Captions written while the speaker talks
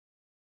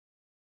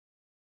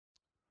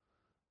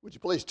Would you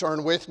please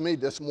turn with me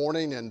this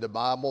morning in the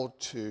Bible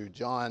to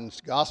John's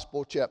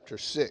Gospel, chapter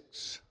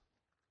 6.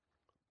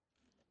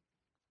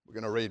 We're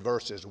going to read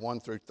verses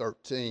 1 through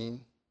 13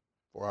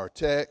 for our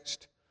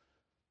text.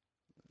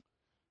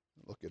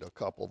 Look at a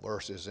couple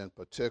verses in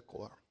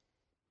particular.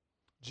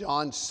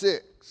 John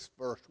 6,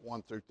 verse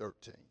 1 through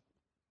 13.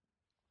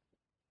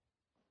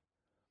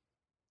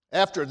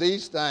 After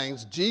these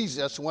things,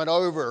 Jesus went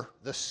over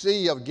the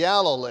Sea of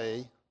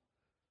Galilee,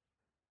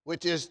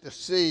 which is the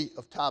Sea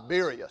of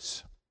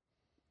Tiberias.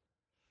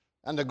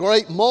 And a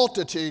great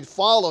multitude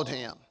followed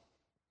him,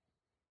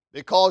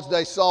 because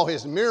they saw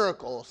his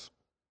miracles,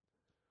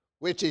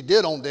 which he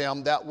did on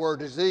them that were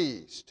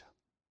diseased.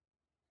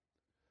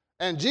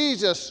 And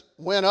Jesus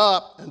went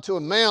up into a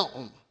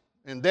mountain,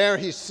 and there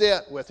he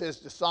sat with his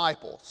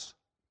disciples.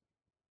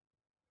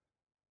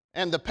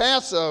 And the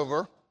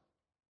Passover,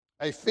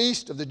 a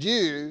feast of the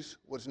Jews,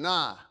 was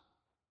nigh.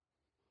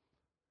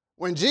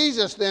 When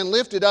Jesus then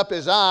lifted up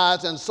his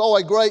eyes and saw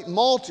a great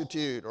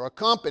multitude, or a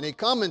company,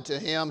 coming to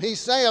him, he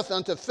saith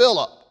unto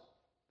Philip,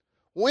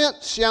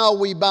 Whence shall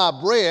we buy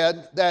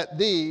bread that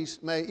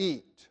these may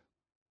eat?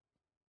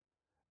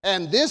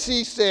 And this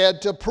he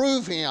said to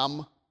prove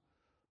him,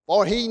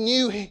 for he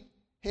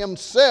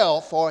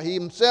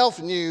himself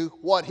knew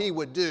what he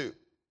would do.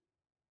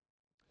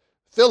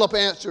 Philip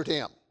answered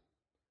him,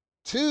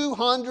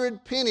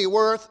 200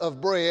 pennyworth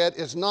of bread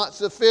is not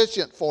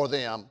sufficient for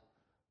them,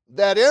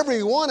 that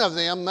every one of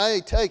them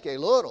may take a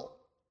little.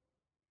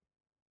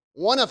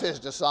 One of his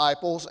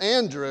disciples,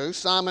 Andrew,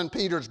 Simon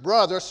Peter's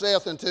brother,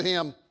 saith unto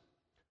him,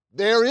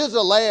 There is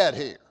a lad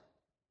here,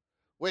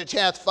 which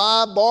hath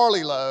 5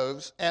 barley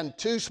loaves and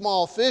 2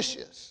 small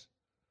fishes.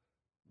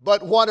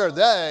 But what are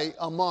they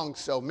among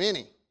so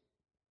many?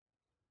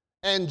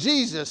 And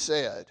Jesus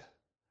said,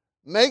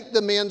 Make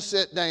the men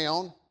sit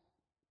down.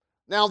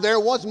 Now there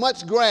was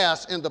much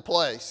grass in the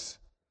place.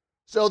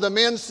 So the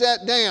men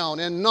sat down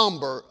in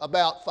number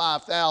about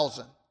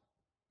 5,000.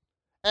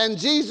 And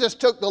Jesus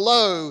took the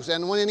loaves,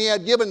 and when he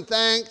had given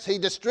thanks, he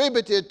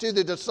distributed to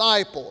the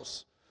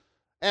disciples,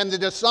 and the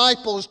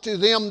disciples to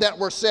them that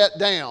were set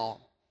down,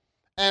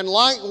 and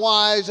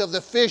likewise of the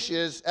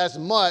fishes as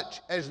much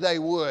as they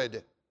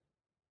would.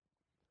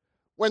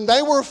 When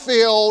they were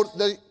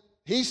filled,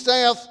 he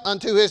saith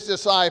unto his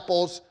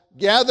disciples,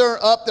 Gather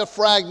up the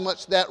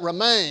fragments that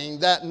remain,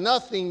 that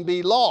nothing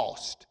be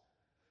lost.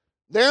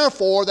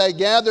 Therefore they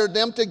gathered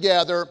them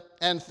together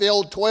and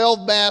filled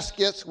 12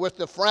 baskets with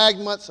the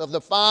fragments of the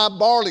 5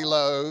 barley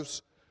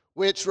loaves,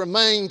 which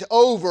remained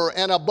over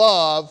and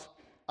above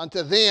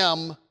unto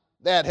them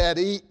that had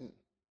eaten.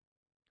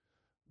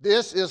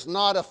 This is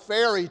not a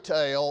fairy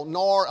tale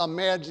nor a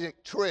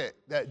magic trick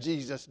that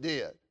Jesus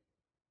did.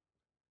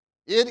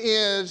 It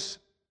is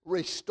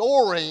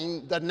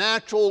restoring the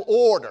natural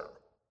order.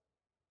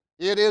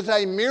 It is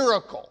a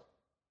miracle.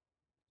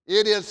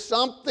 It is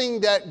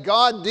something that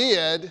God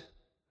did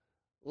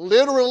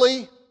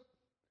literally,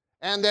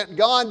 and that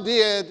God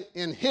did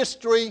in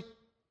history,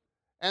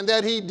 and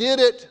that he did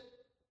it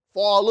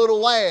for a little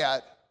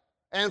lad,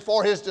 and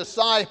for his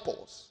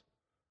disciples,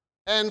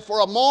 and for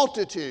a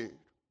multitude,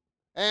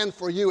 and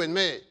for you and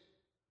me.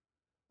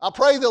 I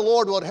pray the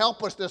Lord would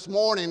help us this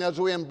morning as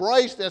we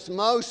embrace this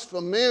most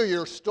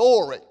familiar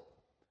story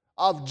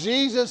of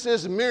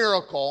Jesus'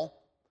 miracle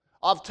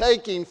of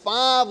taking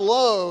 5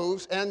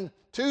 loaves and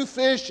 2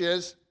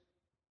 fishes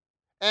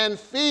and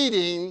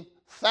feeding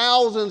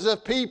thousands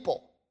of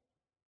people,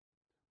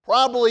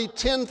 probably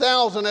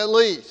 10,000 at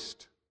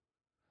least.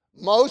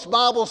 Most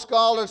Bible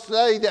scholars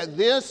say that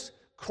this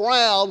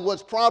crowd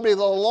was probably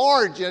the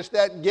largest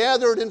that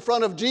gathered in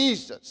front of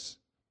Jesus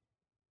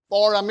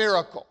for a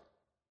miracle.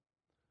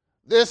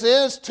 This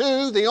is,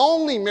 too, the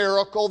only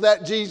miracle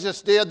that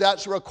Jesus did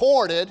that's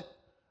recorded,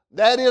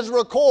 that is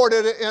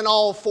recorded in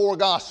all 4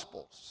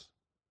 Gospels.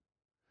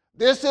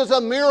 This is a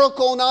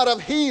miracle not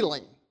of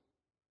healing,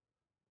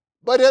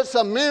 but it's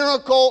a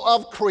miracle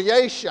of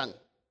creation.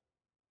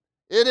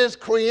 It is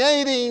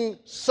creating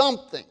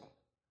something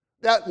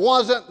that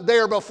wasn't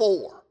there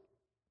before.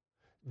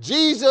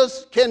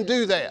 Jesus can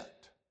do that,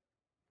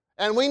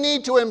 and we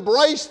need to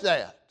embrace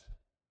that.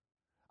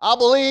 I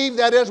believe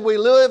that as we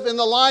live in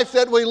the life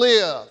that we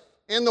live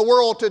in the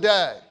world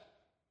today,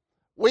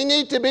 we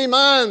need to be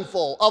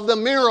mindful of the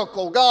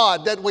miracle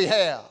God that we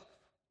have,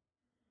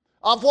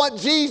 of what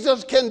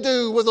Jesus can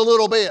do with a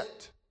little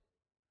bit,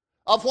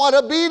 of what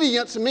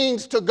obedience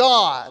means to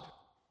God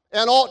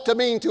and ought to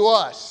mean to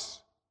us.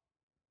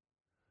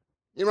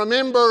 You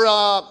remember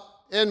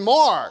in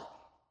Mark,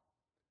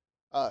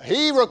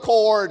 he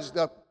records,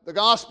 the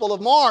Gospel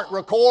of Mark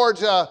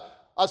records a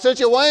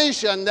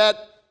situation that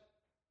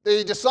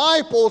the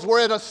disciples were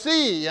at a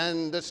sea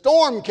and the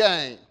storm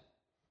came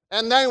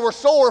and they were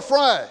sore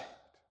afraid.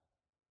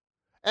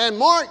 And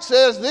Mark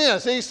says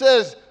this, he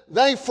says,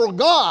 they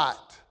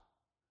forgot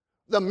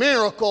the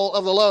miracle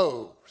of the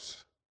loaves.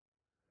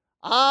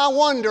 I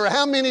wonder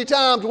how many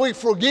times we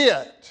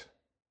forget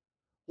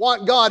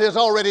what God has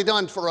already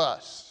done for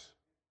us.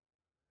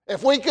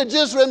 If we could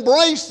just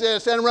embrace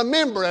this and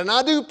remember it, and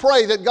I do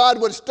pray that God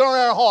would stir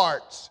our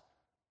hearts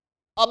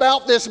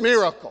about this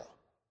miracle.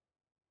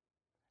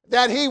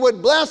 That He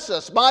would bless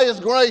us by His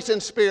grace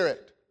and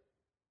Spirit.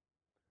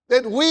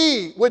 That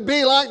we would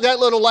be like that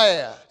little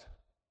lad.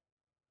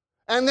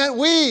 And that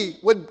we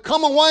would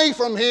come away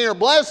from here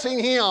blessing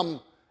Him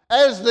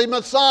as the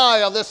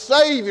Messiah, the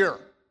Savior,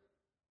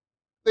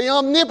 the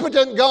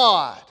omnipotent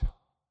God,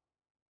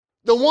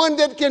 the one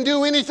that can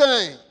do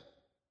anything.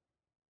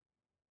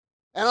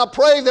 And I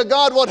pray that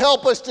God would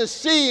help us to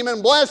see Him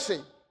and bless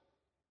Him.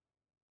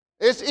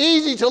 It's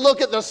easy to look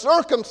at the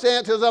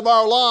circumstances of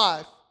our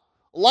life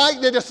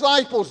like the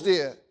disciples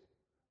did.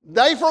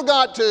 They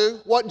forgot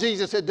what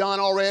Jesus had done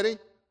already.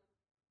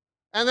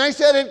 And they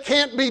said it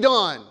can't be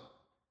done.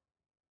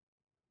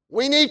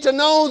 We need to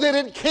know that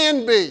it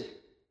can be.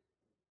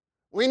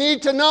 We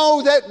need to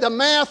know that the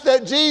math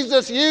that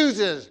Jesus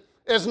uses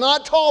is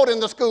not taught in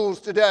the schools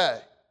today.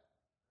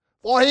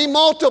 For He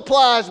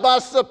multiplies by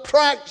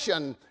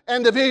subtraction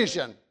and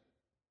division.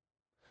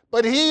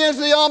 But He is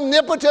the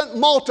omnipotent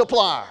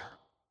multiplier.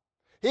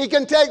 He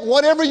can take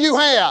whatever you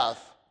have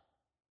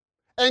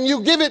and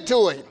you give it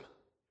to Him.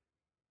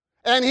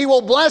 And He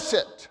will bless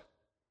it.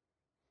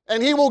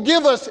 And He will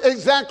give us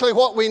exactly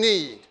what we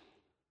need.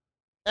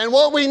 And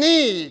what we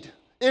need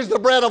is the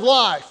bread of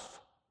life.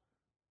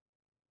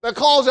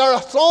 Because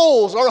our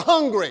souls are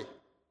hungry.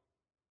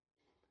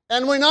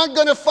 And we're not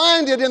going to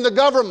find it in the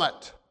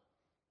government.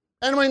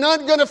 And we're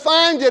not going to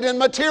find it in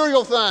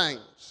material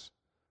things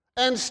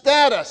and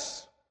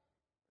status.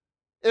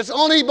 It's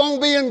only going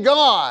to be in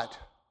God.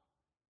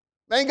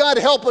 May God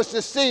help us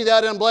to see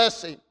that and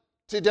bless Him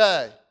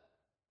today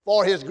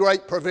for His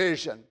great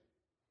provision.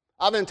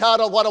 I've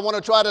entitled what I want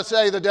to try to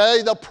say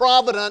today, The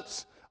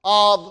Providence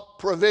of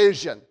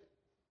Provision.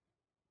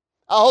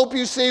 I hope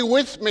you see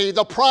with me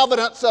the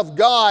providence of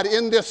God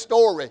in this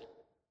story.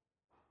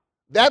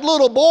 That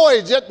little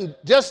boy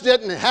just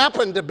didn't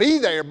happen to be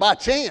there by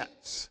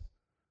chance.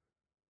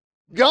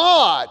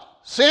 God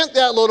sent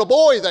that little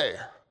boy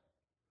there.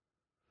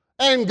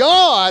 And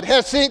God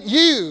has sent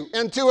you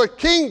into a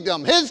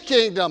kingdom, His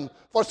kingdom,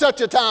 for such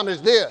a time as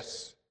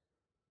this.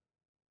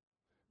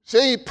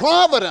 See,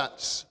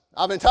 providence,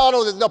 I've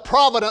entitled it The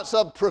Providence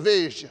of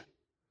Provision.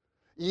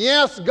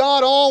 Yes,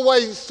 God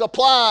always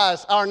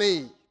supplies our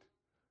need.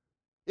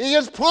 He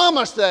has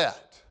promised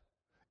that.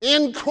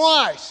 In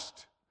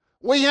Christ,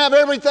 we have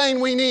everything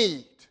we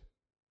need.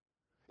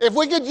 If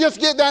we could just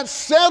get that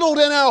settled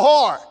in our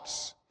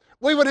hearts,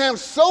 we would have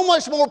so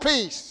much more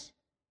peace.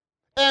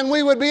 And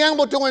we would be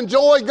able to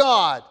enjoy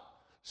God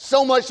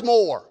so much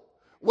more.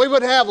 We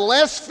would have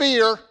less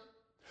fear,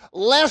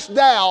 less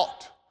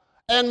doubt,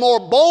 and more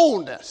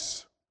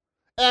boldness,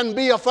 and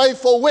be a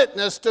faithful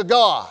witness to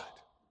God.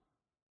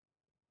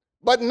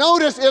 But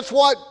notice it's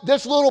what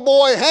this little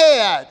boy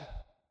had,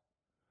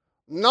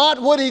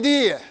 not what he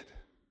did.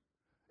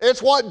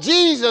 It's what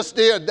Jesus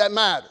did that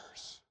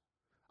matters.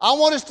 I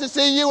want us to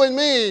see you and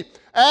me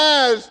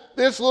as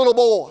this little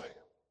boy.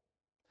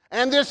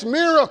 And this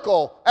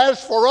miracle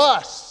as for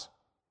us.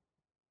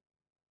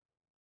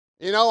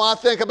 You know, I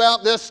think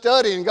about this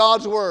study in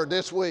God's Word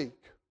this week.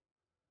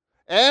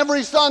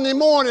 Every Sunday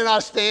morning I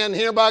stand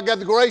here by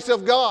the grace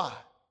of God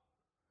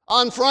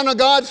in front of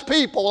God's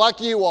people like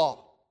you are.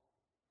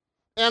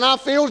 And I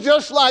feel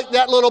just like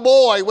that little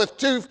boy with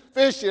 2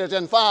 fishes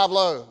and 5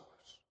 loaves.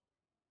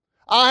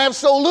 I have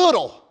so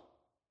little.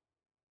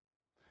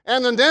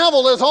 And the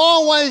devil is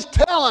always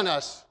telling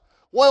us,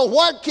 well,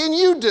 what can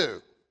you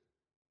do?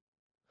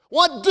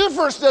 What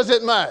difference does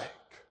it make?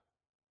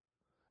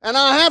 And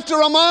I have to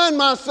remind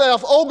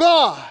myself, oh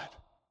God,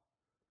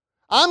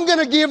 I'm going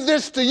to give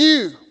this to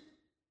you,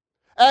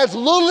 as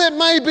little it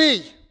may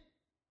be,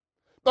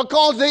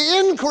 because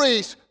the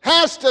increase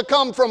has to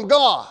come from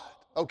God,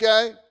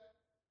 okay?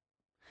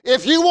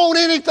 If you want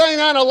anything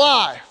out of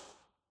life,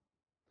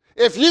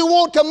 if you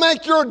want to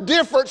make your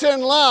difference in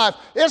life,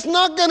 it's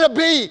not going to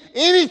be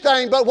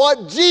anything but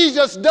what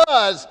Jesus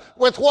does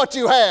with what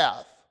you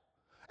have.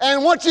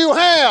 And what you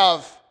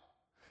have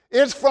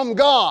is from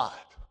God.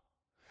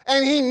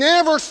 And He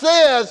never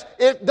says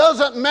it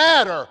doesn't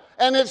matter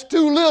and it's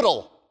too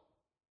little.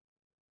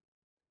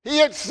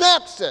 He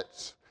accepts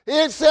it.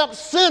 He accepts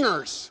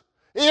sinners.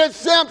 He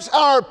accepts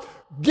our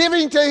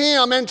giving to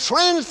Him and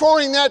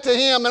transferring that to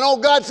Him. And oh,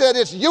 God said,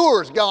 it's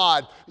yours,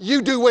 God.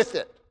 You do with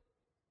it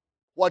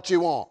what you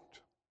want.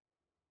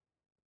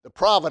 The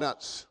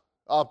providence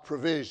of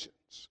provisions.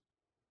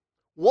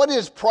 What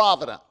is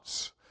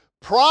providence?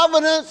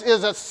 Providence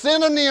is a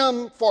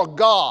synonym for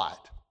God.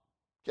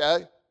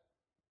 Okay?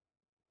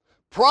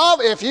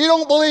 If you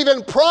don't believe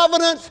in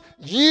providence,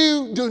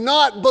 you do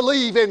not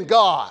believe in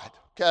God.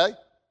 Okay?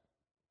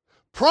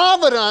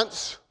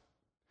 Providence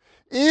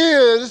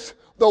is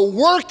the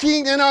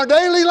working in our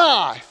daily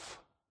life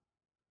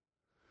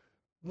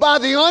by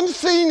the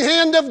unseen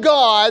hand of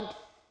God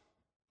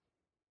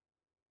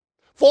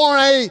for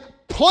a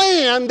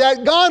plan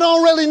that God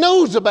already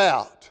knows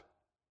about,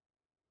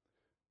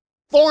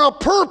 for a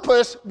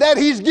purpose that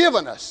He's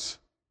given us.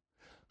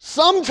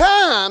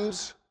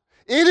 Sometimes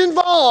it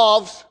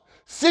involves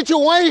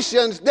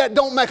situations that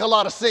don't make a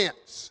lot of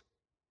sense.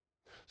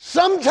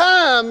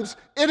 Sometimes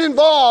it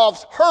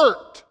involves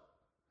hurt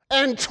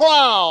and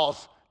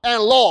trials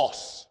and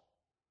loss.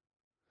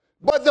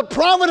 But the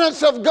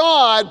providence of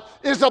God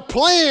is a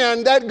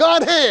plan that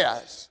God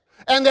has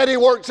and that He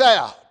works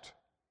out.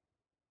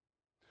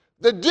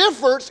 The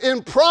difference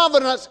in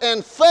providence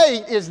and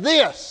fate is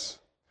this.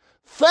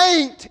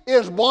 Fate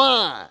is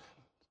blind.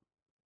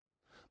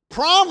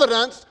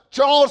 Providence,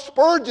 Charles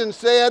Spurgeon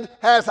said,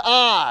 has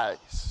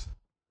eyes.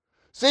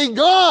 See,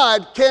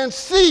 God can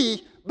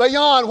see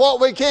beyond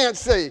what we can't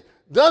see.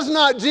 Does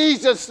not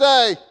Jesus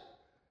say,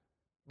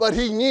 but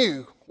He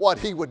knew what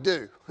He would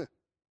do?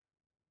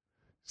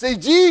 See,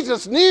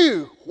 Jesus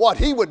knew what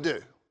He would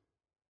do.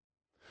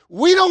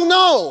 We don't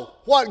know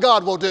what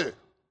God will do.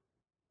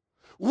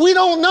 We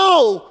don't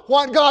know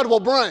what God will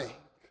bring.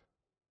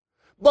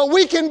 But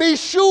we can be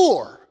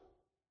sure,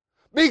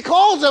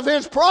 because of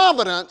His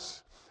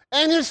providence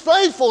and His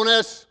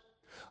faithfulness,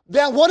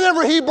 that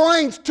whatever He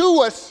brings to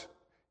us,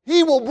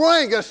 He will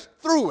bring us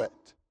through it.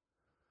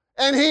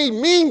 And He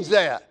means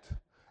that.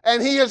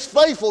 And He is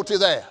faithful to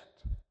that.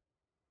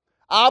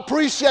 I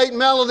appreciate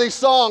Melody's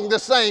song, The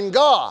Same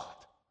God.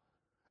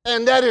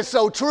 And that is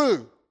so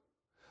true.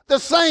 The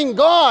same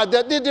God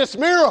that did this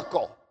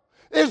miracle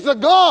is the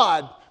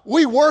God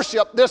we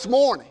worship this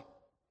morning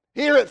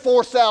here at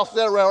 4 South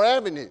Delaware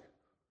Avenue.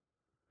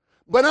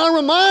 But I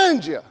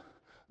remind you,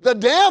 the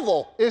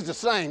devil is the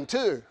same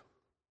too.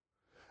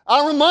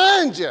 I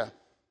remind you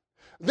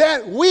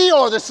that we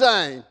are the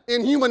same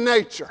in human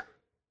nature.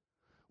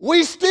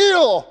 We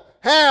still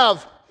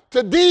have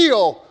to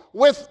deal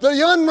with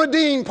the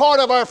unredeemed part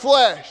of our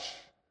flesh,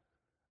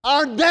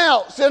 our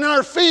doubts and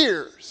our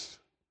fears.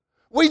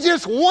 We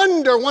just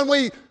wonder when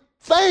we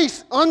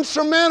face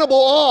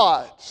unsurmountable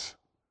odds,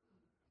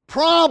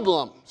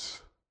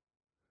 problems.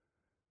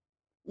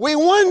 We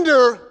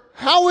wonder,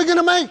 how are we going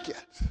to make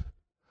it?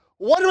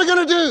 What are we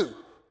going to do?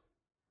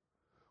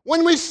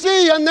 When we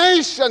see a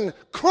nation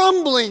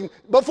crumbling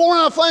before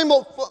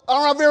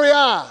our very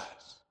eyes,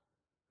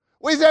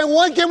 we say,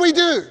 what can we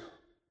do?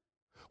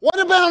 What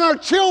about our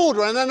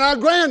children and our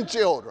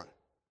grandchildren?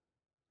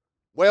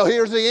 Well,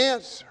 here's the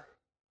answer.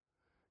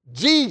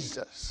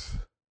 Jesus.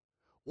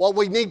 What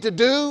we need to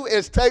do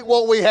is take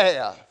what we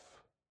have.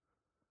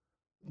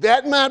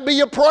 That might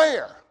be a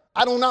prayer.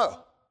 I don't know.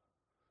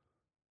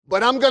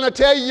 But I'm going to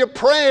tell you,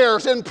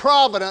 prayers and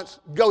providence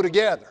go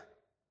together.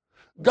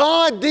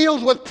 God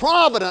deals with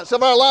providence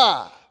of our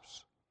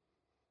lives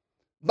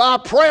by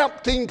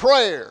prompting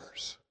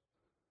prayers.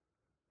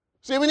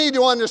 See, we need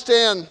to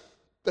understand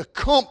the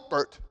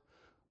comfort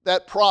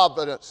that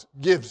providence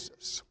gives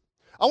us.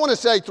 I want to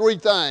say 3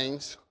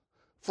 things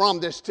from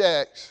this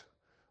text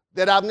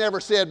that I've never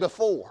said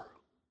before.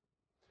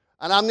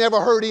 And I've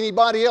never heard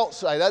anybody else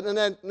say. That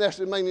doesn't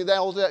necessarily mean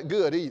that was that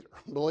good either,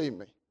 believe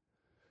me.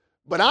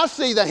 But I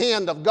see the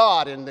hand of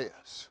God in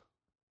this.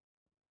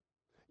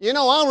 You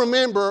know, I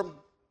remember,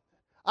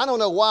 I don't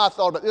know why I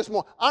thought about this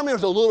more. I remember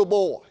as a little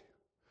boy.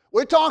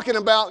 We're talking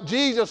about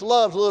Jesus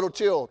loves little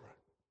children.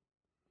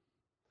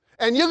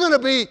 And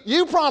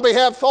you probably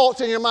have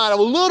thoughts in your mind of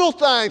little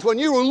things when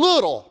you were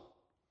little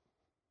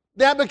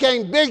that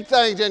became big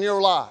things in your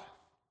life.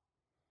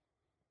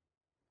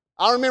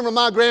 I remember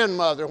my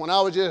grandmother when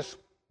I was just,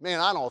 I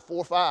don't know, 4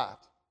 or 5,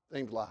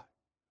 seems like.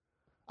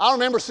 I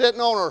remember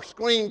sitting on her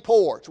screen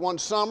porch one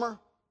summer,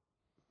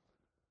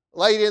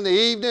 late in the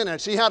evening, and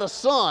she had a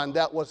son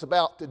that was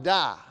about to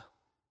die.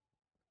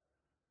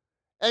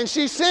 And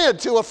she said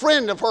to a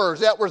friend of hers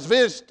that was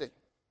visiting,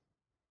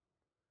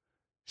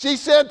 she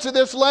said to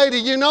this lady,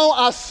 you know,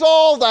 I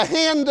saw the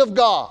hand of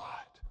God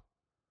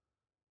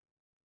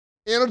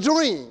in a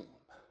dream.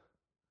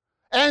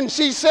 And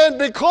she said,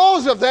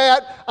 because of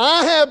that,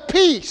 I have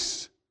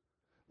peace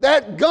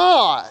that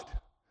God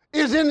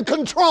is in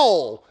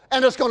control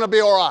and it's going to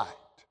be all right.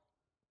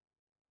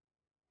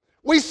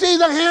 We see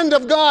the hand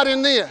of God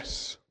in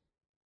this.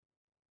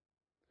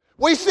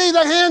 We see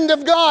the hand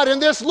of God in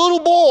this little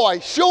boy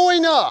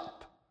showing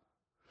up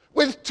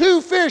with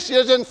 2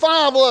 fishes and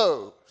 5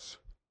 loaves.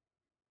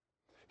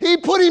 He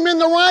put him in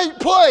the right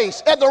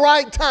place at the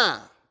right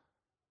time.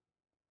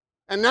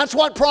 And that's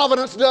what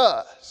providence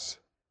does.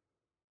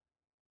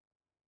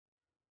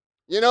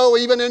 You know,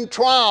 even in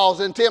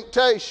trials and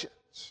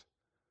temptations,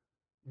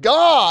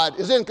 God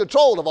is in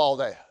control of all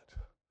that.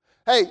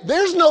 Hey,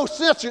 there's no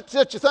such a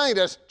thing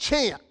as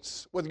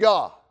chance with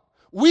God.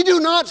 We do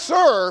not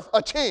serve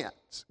a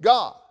chance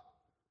God.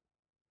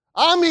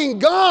 I mean,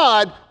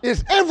 God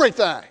is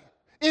everything.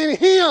 In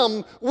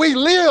Him we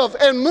live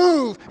and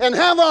move and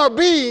have our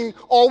being,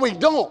 or we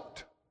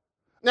don't.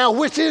 Now,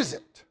 which is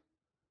it?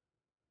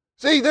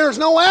 See, there's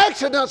no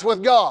accidents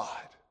with God.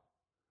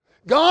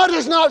 God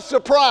is not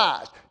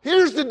surprised.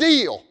 Here's the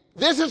deal.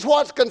 This is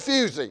what's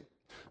confusing.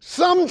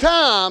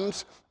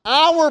 Sometimes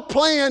our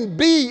plan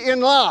B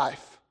in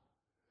life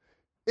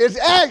is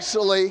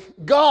actually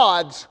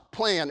God's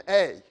plan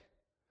A.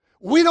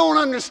 We don't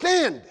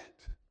understand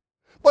it.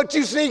 But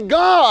you see,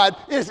 God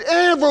is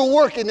ever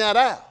working that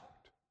out.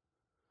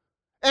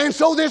 And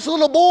so this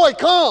little boy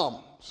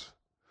comes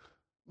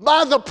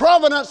By the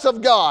providence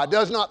of God,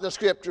 does not the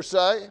Scripture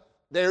say?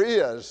 There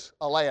is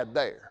a lad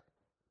there.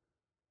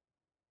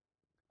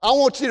 I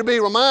want you to be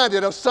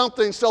reminded of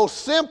something so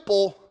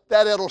simple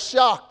that it'll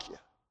shock you.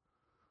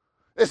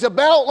 It's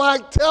about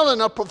like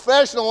telling a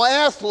professional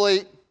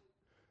athlete,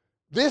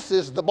 this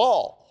is the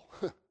ball.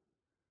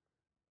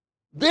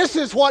 This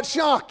is what's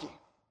shocking.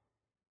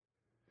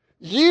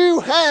 You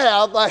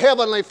have a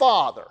heavenly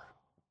Father.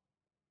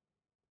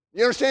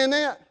 You understand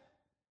that?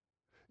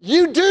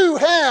 You do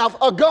have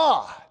a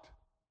God,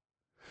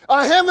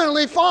 a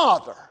heavenly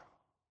Father.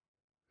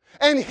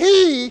 And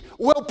He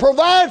will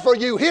provide for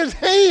you. His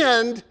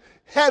hand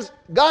has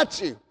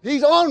got you.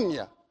 He's on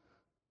you.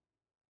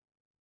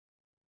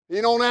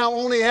 He don't now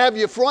only have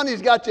you front,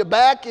 He's got you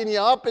back and you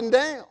up and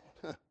down.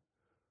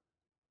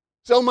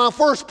 So my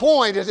first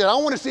point is that I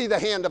want to see the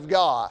hand of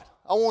God.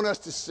 I want us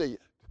to see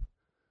it.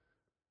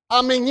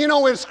 I mean, you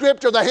know in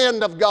Scripture, the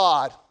hand of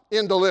God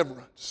in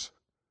deliverance.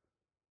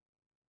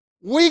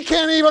 We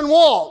can't even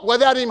walk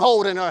without Him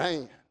holding our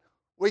hand.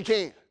 We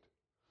can't.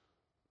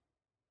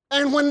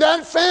 And when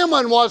that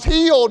famine was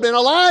healed in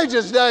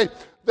Elijah's day,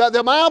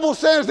 the Bible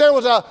says there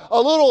was a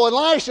little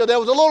Elisha, there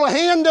was a little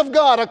hand of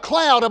God, a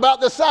cloud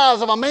about the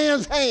size of a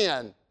man's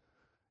hand.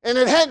 And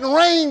it hadn't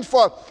rained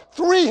for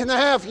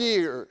 3.5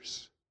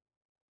 years.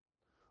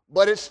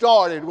 But it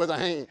started with a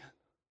hand.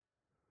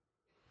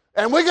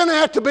 And we're going to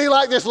have to be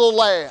like this little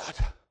lad.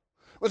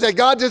 We'll say,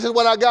 God, this is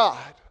what I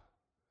got.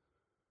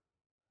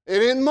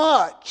 It ain't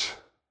much,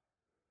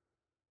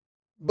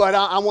 but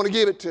I want to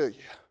give it to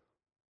you.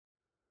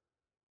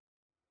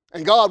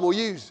 And God will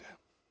use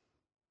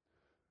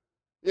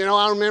it. You know,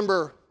 I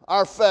remember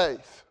our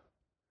Faith.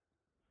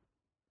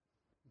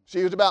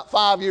 She was about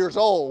 5 years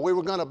old. We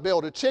were going to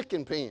build a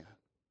chicken pen.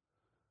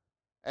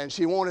 And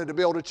she wanted to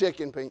build a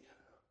chicken pen.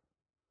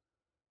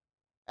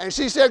 And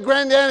she said,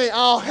 Granddaddy,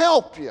 I'll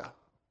help you.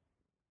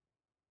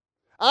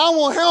 I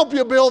will help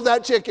you build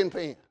that chicken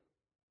pen.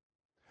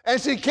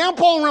 And she kept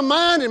on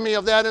reminding me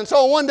of that. And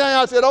so one day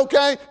I said,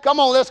 okay,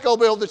 come on, let's go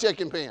build the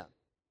chicken pen.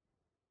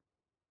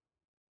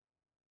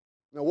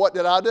 Now, what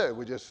did I do?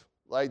 We just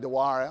laid the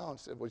wire out and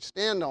said, well,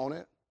 stand on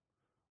it.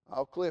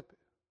 I'll clip it.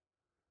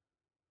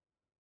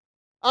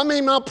 I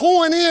mean, my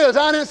point is,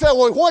 I didn't say,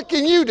 well, what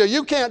can you do?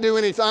 You can't do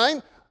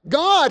anything.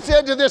 God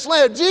said to this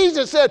lad,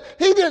 Jesus said,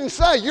 He didn't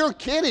say, you're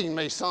kidding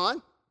me,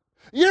 son.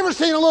 You ever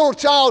seen a little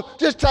child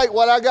just take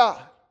what I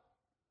got?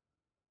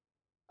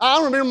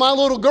 I remember my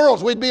little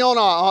girls, we'd be on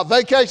a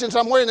vacation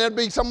somewhere and there'd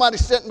be somebody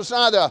sitting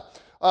beside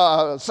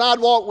the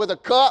sidewalk with a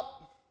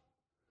cup,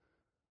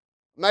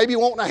 maybe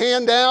wanting a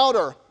handout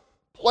or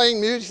playing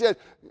music. She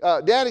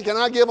said, Daddy, can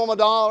I give them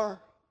 $1?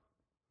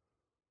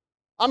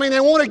 I mean, they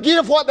want to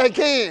give what they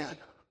can.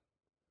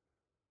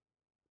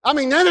 I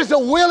mean, that is the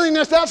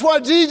willingness. That's why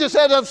Jesus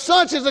said, of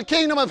such is the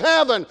kingdom of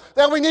heaven,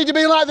 that we need to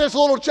be like this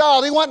little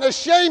child. He wasn't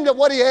ashamed of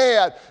what he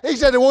had. He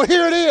said, well,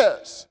 here it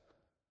is.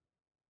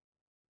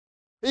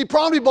 He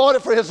probably bought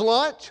it for his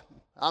lunch,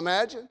 I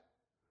imagine.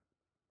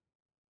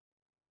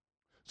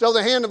 So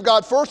the hand of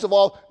God, first of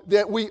all,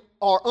 that we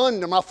are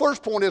under. My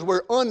first point is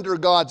we're under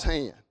God's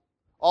hand,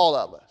 all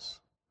of us.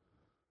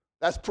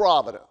 That's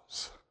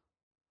providence.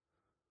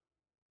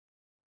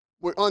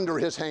 We're under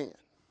His hand.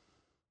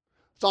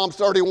 Psalms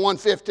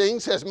 31:15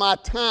 says, my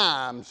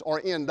times are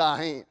in thy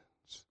hands.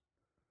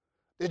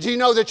 Did you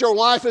know that your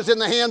life is in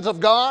the hands of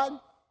God?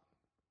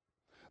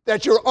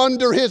 That you're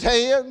under His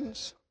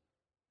hands?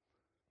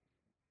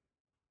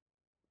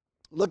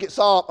 Look at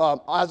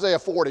Isaiah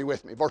 40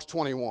 with me, verse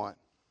 21.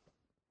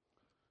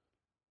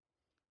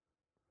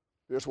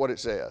 Here's what it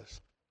says.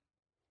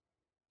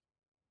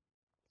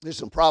 There's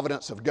some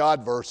providence of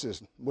God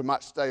verses. We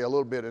might stay a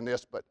little bit in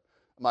this, but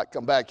I might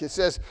come back. It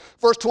says,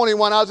 verse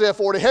 21, Isaiah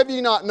 40, have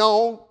ye not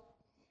known?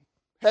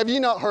 Have ye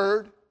not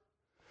heard?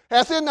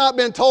 Hath it not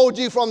been told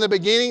you from the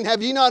beginning?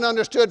 Have ye not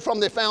understood from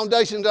the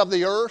foundations of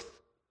the earth?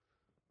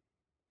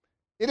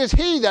 It is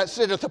He that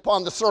sitteth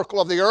upon the circle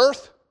of the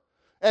earth,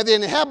 and the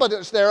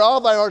inhabitants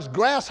thereof are as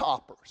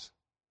grasshoppers,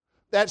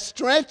 that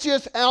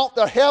stretcheth out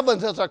the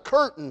heavens as a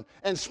curtain,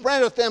 and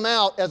spreadeth them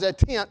out as a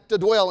tent to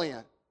dwell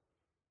in.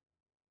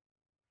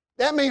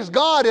 That means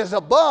God is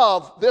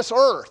above this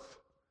earth,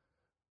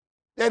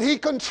 that He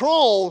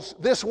controls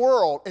this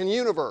world and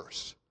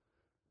universe.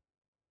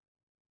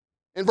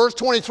 In verse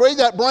 23,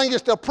 that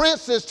bringeth the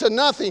princes to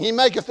nothing. He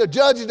maketh the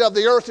judges of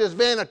the earth His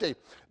vanity.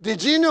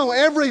 Did you know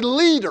every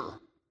leader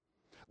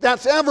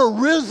that's ever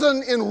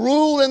risen in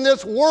rule in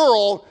this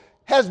world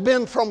has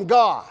been from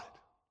God,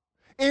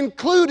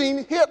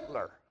 including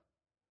Hitler,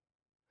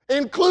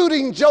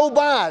 including Joe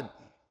Biden,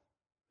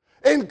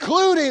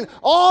 including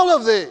all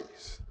of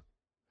these?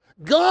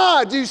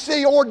 God, you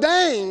see,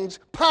 ordains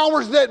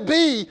powers that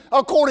be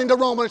according to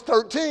Romans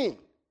 13.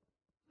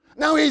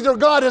 Now, either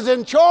God is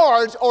in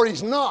charge or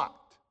He's not.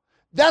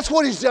 That's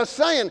what He's just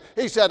saying.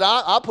 He said,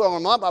 I put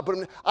them up,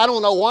 I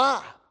don't know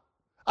why.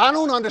 I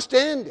don't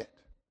understand it.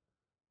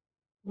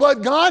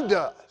 But God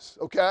does,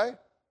 okay?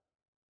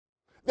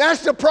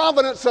 That's the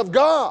providence of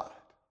God.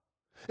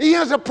 He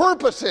has a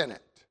purpose in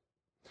it.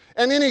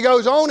 And then He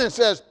goes on and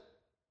says,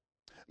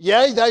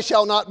 Yea, they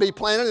shall not be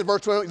planted. In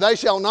verse 20, they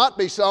shall not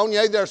be sown.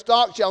 Yea, their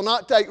stock shall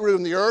not take root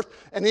in the earth.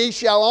 And he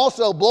shall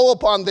also blow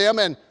upon them,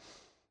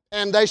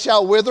 and they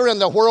shall wither,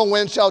 and the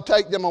whirlwind shall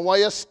take them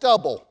away as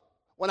stubble.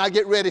 When I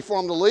get ready for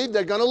them to leave,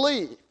 they're going to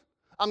leave.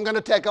 I'm going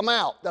to take them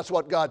out. That's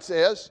what God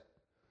says.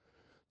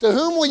 To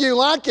whom will you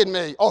liken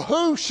me? Or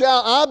who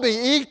shall I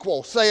be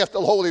equal, saith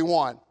the Holy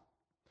One?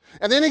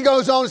 And then he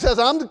goes on and says,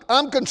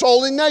 I'm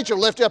controlling nature.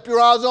 Lift up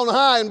your eyes on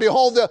high, and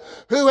behold,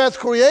 who hath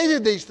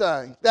created these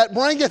things, that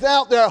bringeth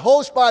out their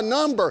host by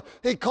number.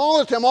 He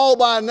calleth them all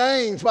by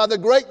names, by the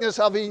greatness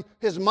of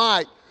his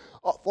might.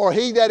 For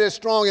he that is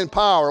strong in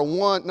power,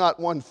 not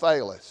one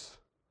faileth.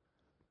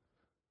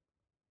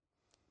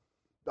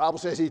 The Bible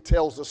says he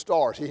tells the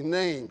stars. He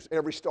names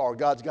every star.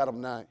 God's got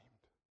them named.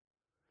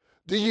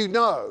 Do you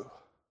know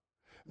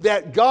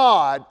that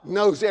God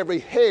knows every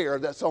hair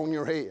that's on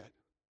your head?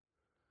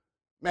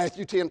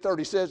 Matthew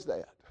 10:30 says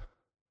that.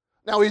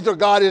 Now, either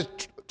God is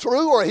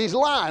true or he's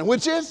lying.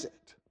 Which is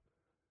it?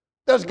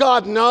 Does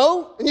God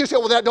know? And you say,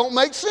 well, that don't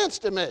make sense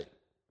to me.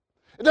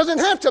 It doesn't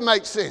have to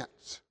make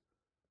sense.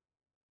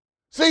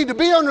 See, to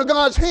be under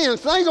God's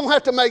hands, things don't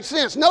have to make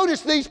sense.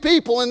 Notice these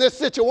people in this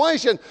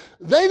situation,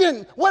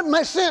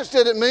 what sense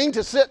did it mean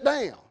to sit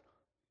down?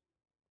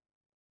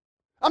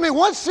 I mean,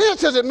 what sense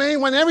does it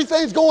mean when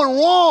everything's going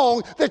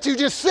wrong that you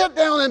just sit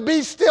down and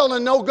be still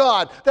and know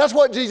God? That's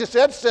what Jesus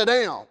said, sit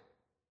down.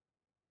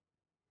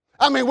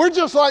 I mean, we're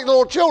just like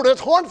little children.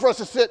 It's hard for us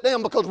to sit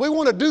down because we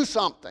want to do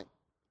something.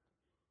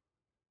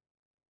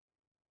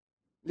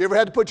 You ever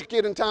had to put your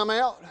kid in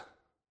timeout?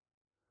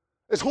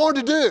 It's hard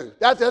to do.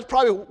 That's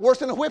probably worse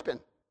than a whipping.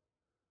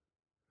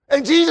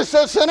 And Jesus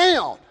says, sit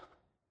down.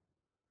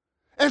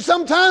 And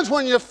sometimes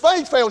when your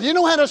faith fails, you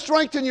know how to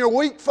strengthen your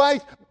weak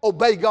faith?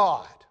 Obey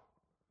God.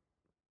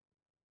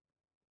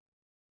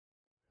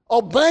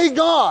 Obey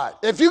God.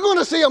 If you're going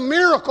to see a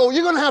miracle,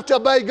 you're going to have to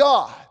obey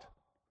God.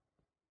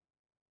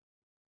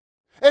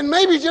 And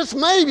maybe, just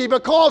maybe,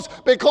 because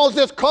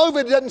this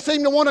COVID doesn't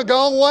seem to want to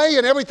go away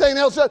and everything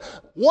else,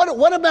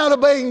 what about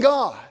obeying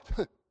God?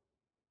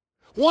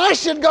 Why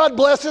should God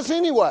bless us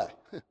anyway?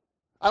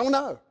 I don't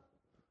know.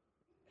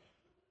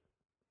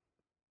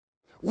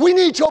 We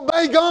need to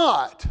obey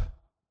God.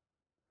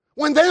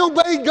 When they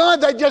obeyed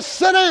God, they just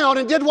sat down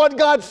and did what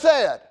God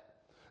said.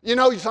 You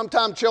know,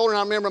 sometimes children,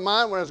 I remember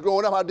mine when I was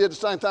growing up, I did the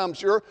same time, I'm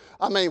sure.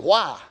 I mean,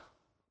 why?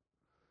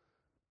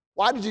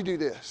 Why did you do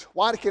this?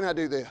 Why can't I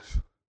do this?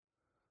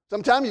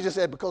 Sometimes you just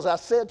said, because I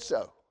said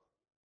so.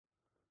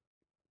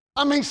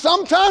 I mean,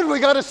 sometimes we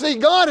got to see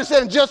God and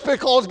say, just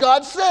because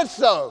God said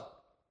so.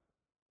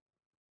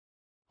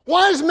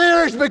 Why is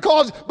marriage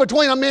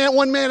between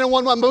one man and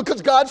one woman?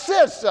 Because God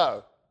says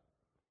so.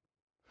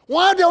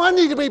 Why do I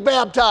need to be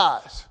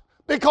baptized?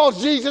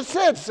 Because Jesus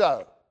said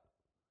so.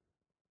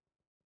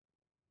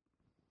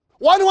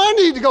 Why do I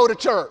need to go to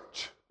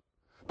church?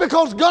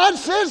 Because God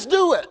says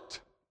do it.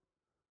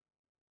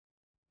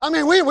 I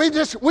mean, we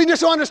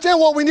just understand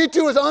what we need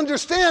to is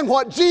understand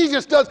what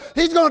Jesus does.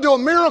 He's going to do a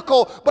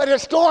miracle, but it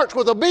starts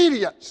with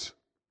obedience.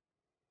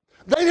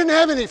 They didn't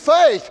have any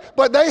faith,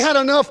 but they had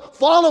enough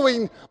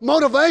following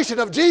motivation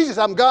of Jesus.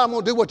 God, I'm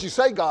going to do what you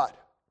say, God.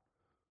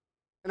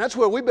 And that's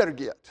where we better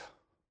get.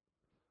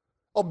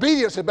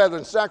 Obedience is better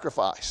than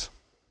sacrifice.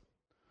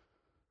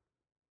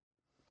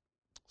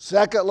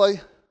 Secondly,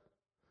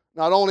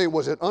 not only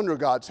was it under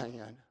God's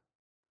hand,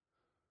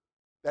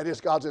 that is,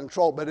 God's in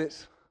control, but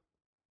it's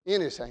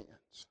in his hands.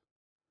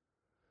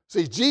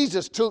 See,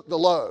 Jesus took the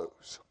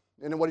loaves.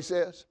 You know what he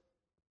says?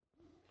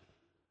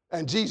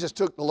 And Jesus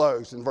took the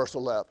loaves in verse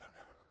 11.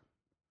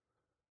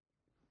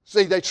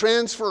 See, they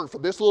transferred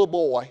from this little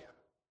boy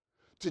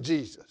to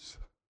Jesus.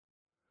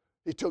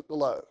 He took the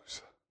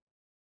loaves.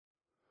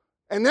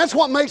 And that's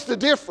what makes the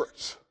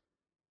difference.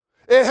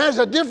 It has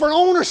a different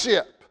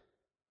ownership.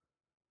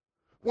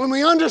 When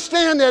we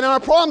understand that our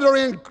problems are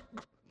in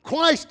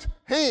Christ's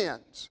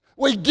hands,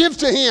 we give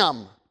to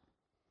him.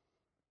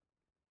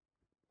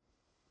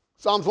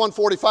 Psalms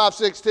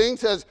 145:16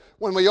 says,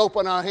 when we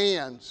open our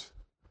hands,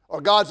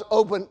 or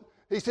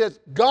he says,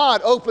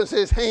 God opens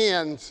his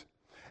hands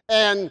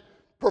and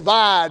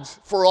provides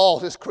for all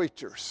his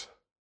creatures.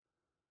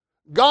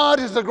 God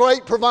is the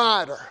great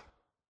provider.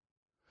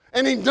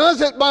 And he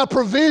does it by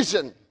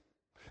provision.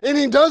 And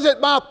he does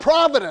it by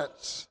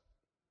providence.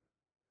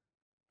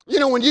 You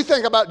know, when you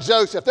think about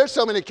Joseph, there's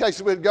so many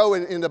cases we'd go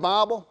in the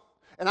Bible.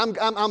 And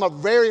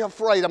I'm very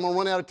afraid I'm going to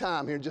run out of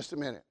time here in just a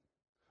minute.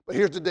 But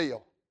here's the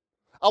deal.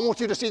 I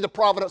want you to see the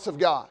providence of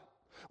God.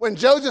 When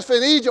Joseph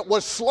in Egypt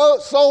was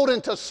sold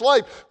into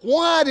slavery,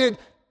 why did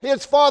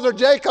his father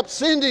Jacob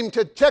send him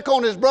to check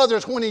on his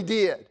brothers when he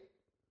did?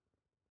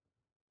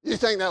 You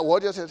think that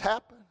just has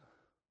happened?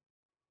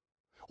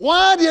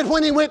 Why did,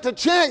 when he went to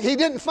check, he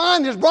didn't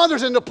find his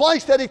brothers in the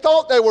place that he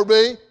thought they would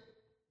be?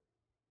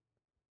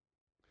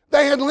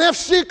 They had left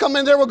Shechem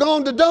and they were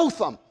going to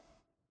Dothan.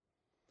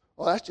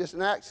 Well, that's just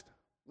an accident.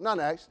 Not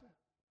an accident.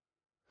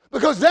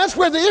 Because that's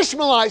where the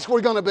Ishmaelites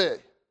were going to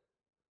be.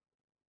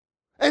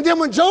 And then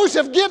when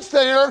Joseph gets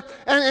there,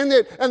 and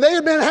they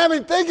had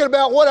been thinking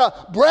about what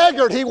a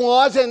braggart he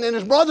was, and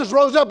his brothers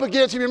rose up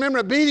against him,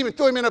 remember, beat him and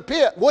threw him in a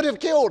pit, would have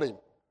killed him.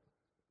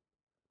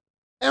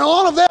 And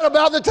all of that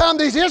about the time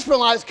these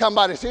Israelites come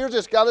by. Here's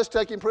this guy, let's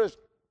take him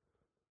prisoner.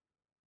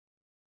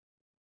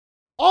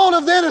 All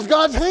of that is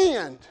God's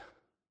hand.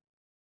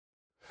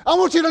 I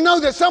want you to know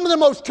that some of the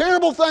most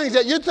terrible things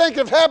that you think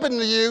have happened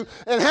to you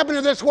and happened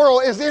to this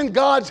world is in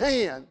God's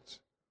hands.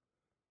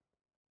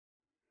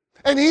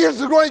 And He is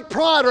the great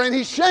potter, and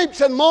He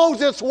shapes and molds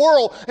this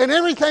world, and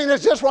everything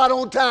is just right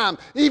on time,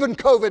 even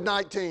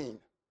COVID-19.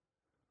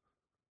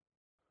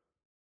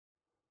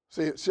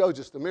 See, it shows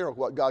us the miracle,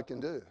 what God can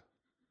do.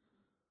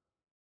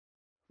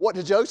 What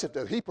did Joseph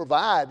do? He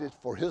provided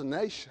for his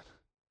nation.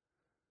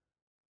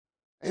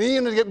 And he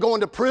ended up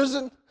going to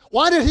prison.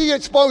 Why did he get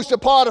exposed to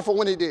Potiphar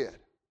when he did?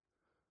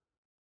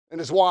 And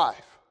his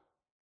wife.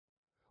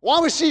 Why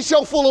was she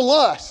so full of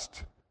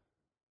lust?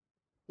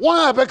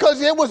 Why?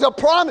 Because it was a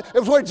problem. It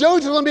was where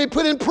Joseph was going to be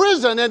put in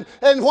prison.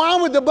 And why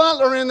would the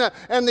butler and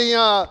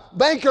the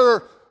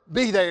banker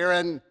be there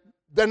and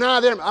deny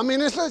them? I mean,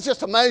 it's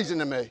just amazing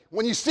to me.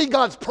 When you see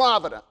God's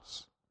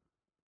providence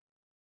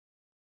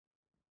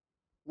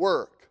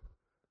work.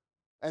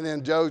 And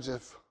then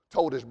Joseph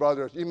told his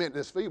brothers, you meant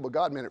this for evil,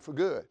 God meant it for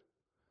good.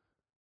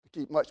 To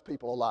keep much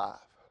people alive.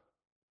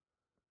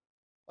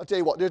 I'll tell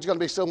you what, there's going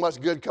to be so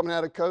much good coming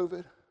out of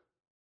COVID.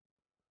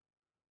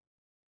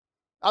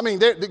 I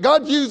mean,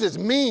 God uses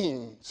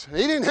means.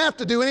 He didn't have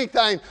to do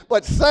anything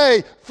but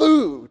say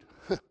food.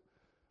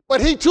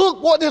 But He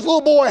took what this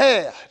little boy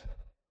had.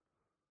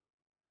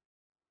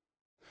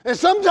 And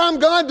sometimes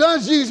God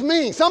does use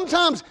means.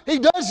 Sometimes He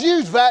does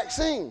use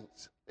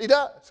vaccines. He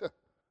does.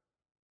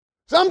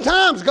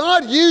 Sometimes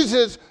God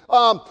uses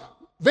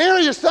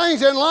various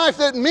things in life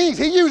that means.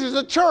 He uses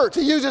the church.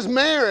 He uses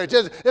marriage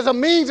as a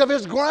means of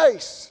His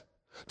grace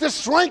to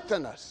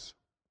strengthen us.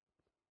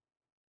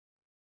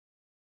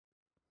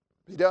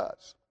 He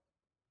does.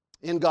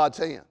 In God's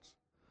hands.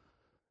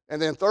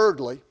 And then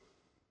thirdly,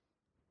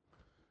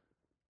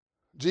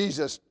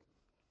 Jesus,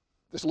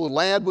 this little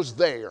lad was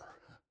there.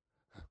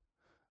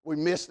 We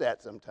miss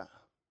that sometimes.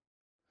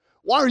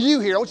 Why are you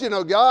here? I want you to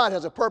know God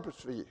has a purpose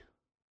for you.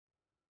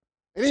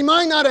 And He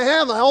might not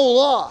have a whole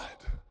lot.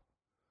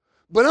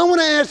 But I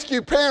want to ask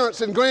you,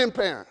 parents and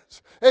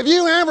grandparents, have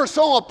you ever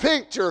saw a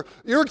picture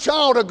your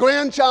child or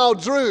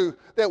grandchild drew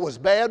that was a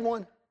bad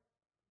one?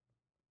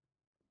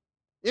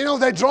 You know,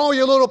 they draw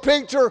you a little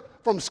picture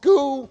from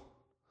school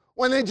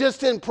when they're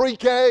just in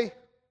pre-K.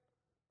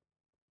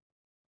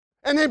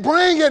 And they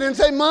bring it and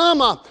say,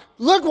 Mama,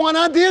 look what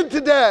I did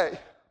today.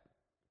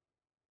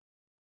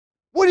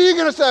 What are you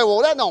going to say?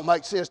 Well, that don't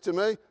make sense to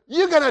me.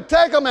 You're going to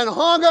take them and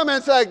hug them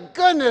and say,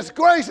 goodness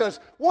gracious,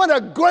 what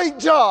a great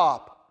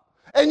job.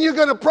 And you're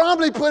going to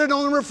probably put it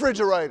on the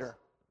refrigerator.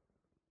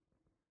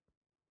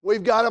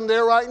 We've got them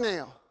there right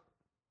now.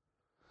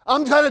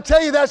 I'm trying to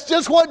tell you that's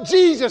just what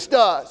Jesus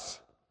does.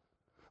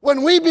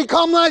 When we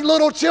become like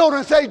little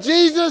children, say,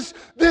 Jesus,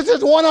 this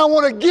is what I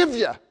want to give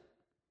you.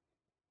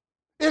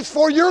 It's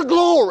for your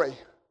glory.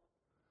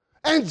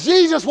 And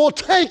Jesus will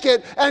take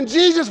it and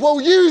Jesus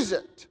will use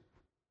it.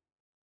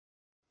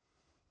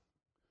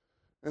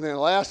 And then the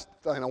last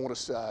thing I want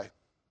to say,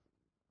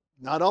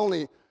 not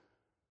only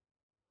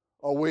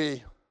are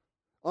we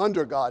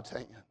under God's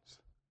hands,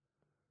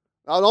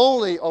 not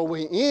only are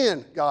we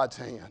in God's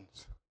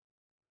hands,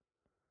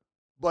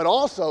 but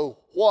also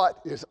what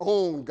is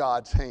on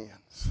God's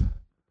hands.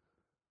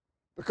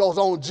 Because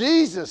on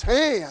Jesus'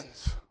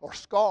 hands are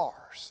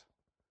scars.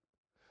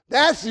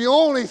 That's the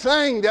only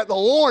thing that the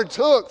Lord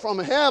took from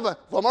heaven,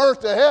 from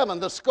earth to heaven,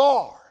 the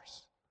scars.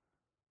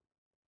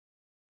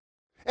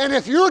 And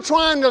if you're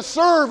trying to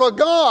serve a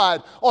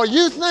God or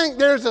you think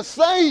there's a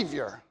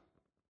Savior,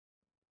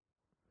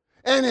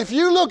 and if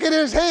you look at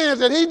His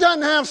hands and He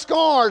doesn't have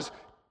scars,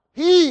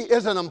 He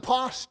is an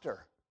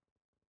imposter.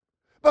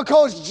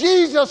 Because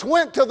Jesus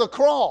went to the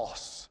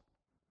cross.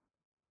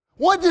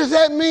 What does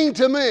that mean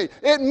to me?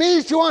 It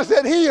means to us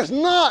that He is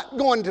not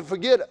going to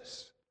forget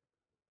us.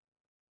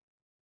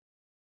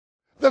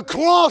 The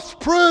cross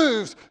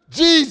proves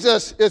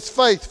Jesus is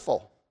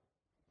faithful.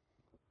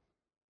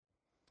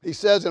 He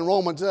says in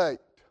Romans 8,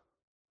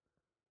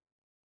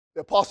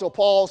 the Apostle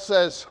Paul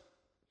says,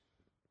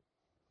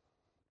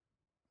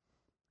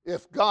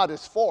 if God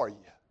is for you,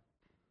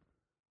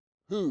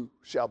 who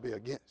shall be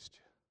against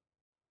you?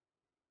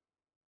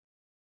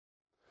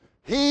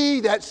 He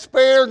that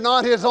spared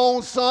not His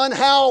own Son,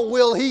 how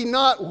will He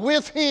not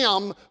with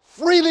Him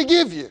freely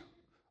give you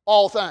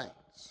all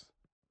things?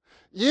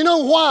 You know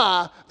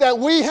why that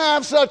we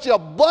have such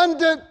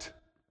abundant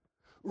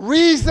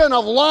reason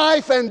of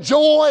life and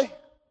joy?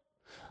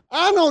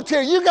 I'm going to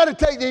tell you, you got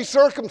to take these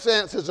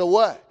circumstances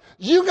away.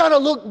 You got to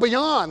look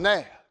beyond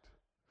that.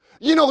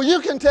 You know, you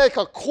can take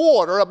a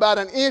quarter about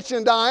an inch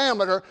in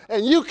diameter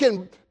and you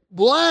can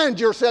blind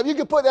yourself. You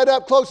can put that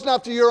up close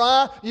enough to your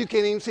eye, you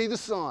can't even see the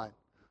sun.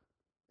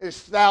 It's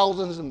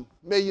thousands and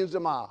millions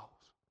of miles.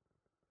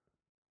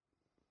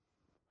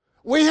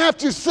 We have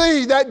to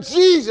see that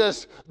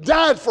Jesus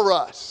died for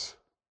us.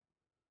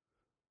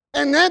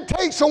 And that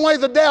takes away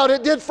the doubt.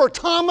 It did for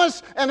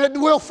Thomas, and it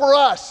will for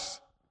us.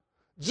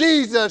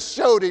 Jesus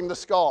showed him the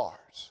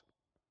scars.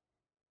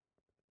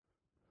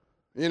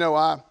 You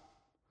know,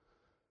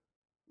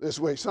 this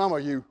week, some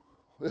of you,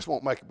 this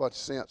won't make a bunch of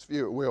sense.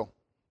 Few it will.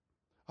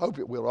 Hope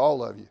it will,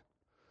 all of you.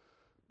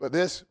 But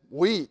this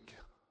week,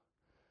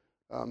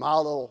 my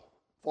little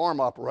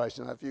farm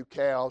operation, I have a few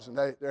cows, and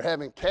they're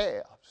having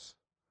calves.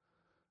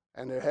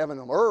 And they're having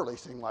them early,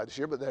 seem like this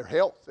year, but they're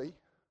healthy.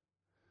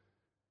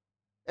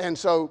 And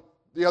so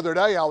the other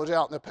day I was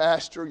out in the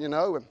pasture, you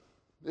know, and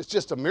it's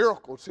just a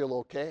miracle to see a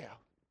little calf.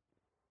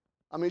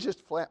 I mean, it's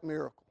just a flat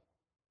miracle.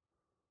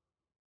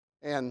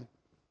 And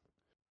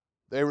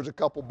there was a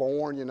couple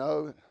born, you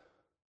know,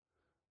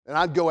 and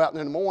I'd go out in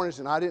the mornings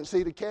and I didn't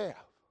see the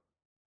calf.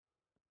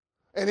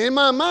 And in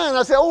my mind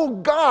I said, oh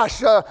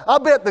gosh, I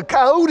bet the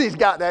coyotes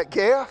got that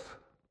calf.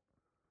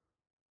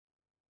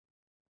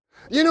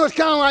 You know, it's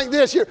kind of like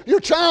this. Your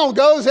child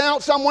goes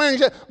out somewhere and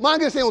you say, my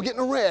goodness, they'll get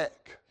in a wreck.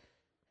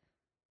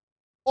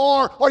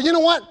 Or you know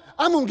what?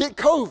 I'm going to get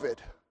COVID.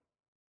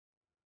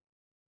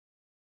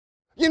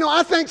 You know,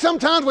 I think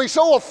sometimes we're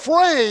so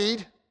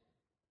afraid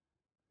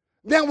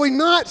that we're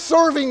not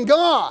serving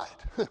God.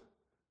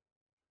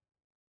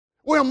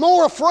 We're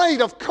more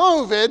afraid of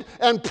COVID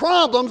and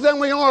problems than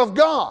we are of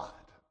God.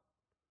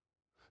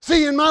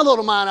 See, in my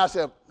little mind, I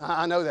said,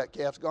 I know that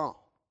calf's gone.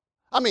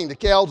 I mean, the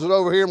cows are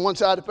over here on one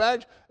side of the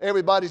pasture.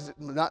 Everybody's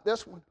not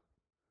this one.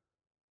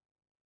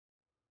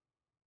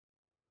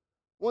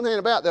 One thing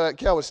about that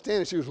cow was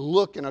standing, she was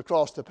looking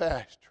across the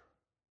pasture.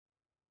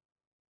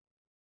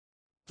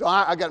 So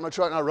I got in my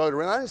truck and I rode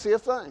around. I didn't see a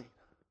thing.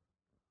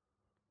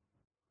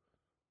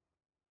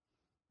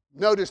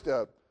 Noticed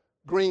the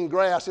green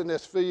grass in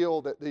this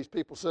field that these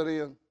people sit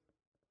in.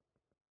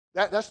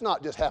 That's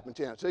not just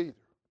happenstance either.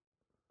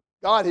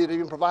 God had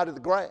even provided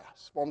the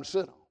grass for them to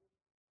sit on.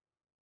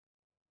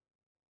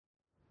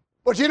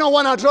 But you know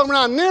what? I drove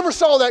around. I never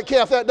saw that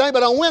calf that day,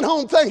 but I went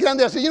home thinking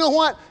this. You know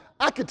what?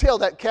 I could tell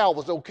that cow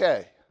was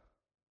okay.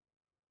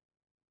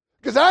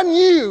 Because I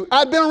knew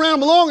I'd been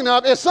around long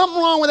enough. If something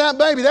wrong with that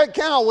baby, that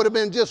cow would have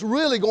been just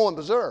really going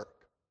berserk.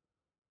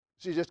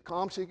 She's just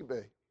calm as she could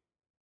be.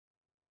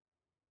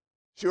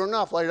 Sure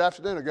enough, later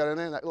after dinner, got in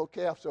there and that little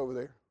calf's over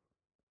there.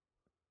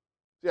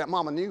 See, that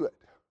mama knew it.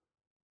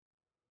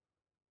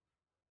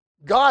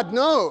 God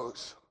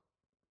knows.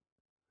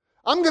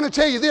 I'm going to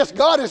tell you this,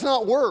 God is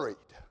not worried.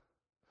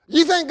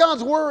 You think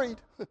God's worried?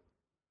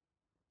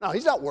 No,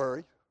 He's not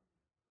worried.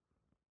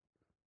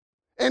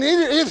 And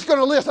it's going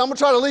to list, I'm going to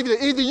try to leave you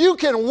there. Either you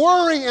can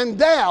worry and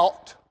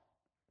doubt,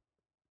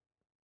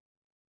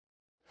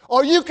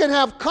 or you can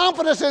have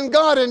confidence in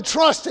God and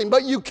trust Him,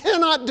 but you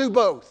cannot do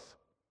both.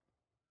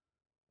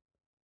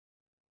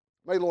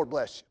 May the Lord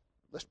bless you.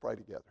 Let's pray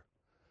together.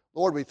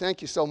 Lord, we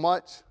thank you so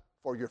much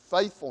for your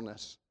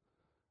faithfulness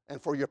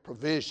and for your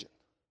provision.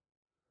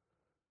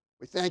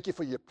 We thank you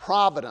for your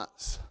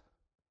providence.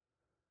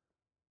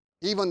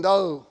 Even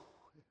though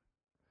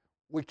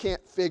we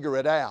can't figure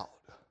it out,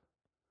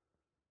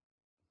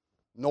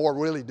 nor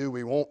really do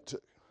we want to.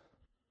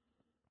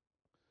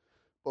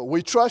 But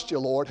we trust you,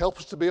 Lord. Help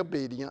us to be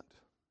obedient.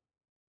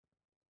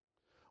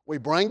 We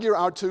bring you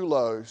our 2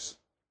 loaves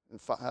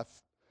and 5,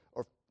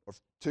 or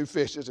 2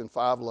 fishes and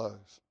 5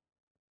 loaves.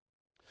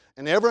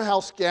 And ever how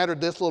scattered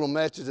this little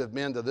message has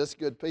been to this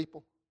good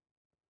people,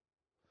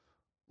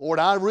 Lord,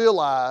 I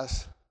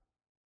realize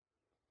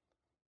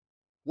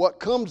what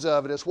comes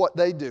of it is what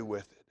they do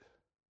with it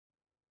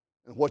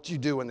and what you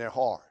do in their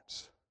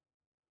hearts.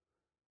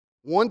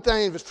 One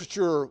thing is for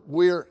sure,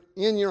 we're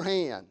in your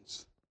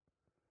hands.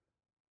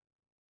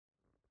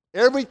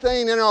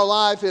 Everything in our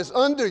life is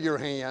under your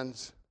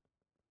hands,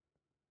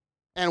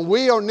 and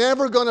we are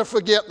never going to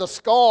forget the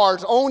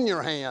scars on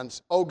your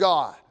hands, oh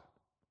God.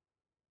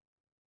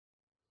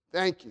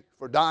 Thank you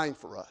for dying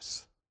for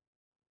us.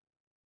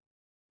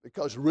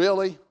 Because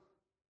really,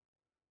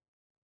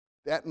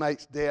 that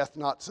makes death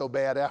not so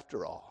bad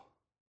after all.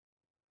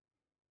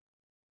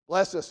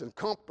 Bless us and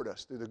comfort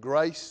us through the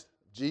grace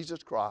of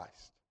Jesus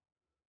Christ.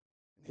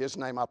 In His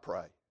name I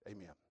pray.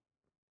 Amen.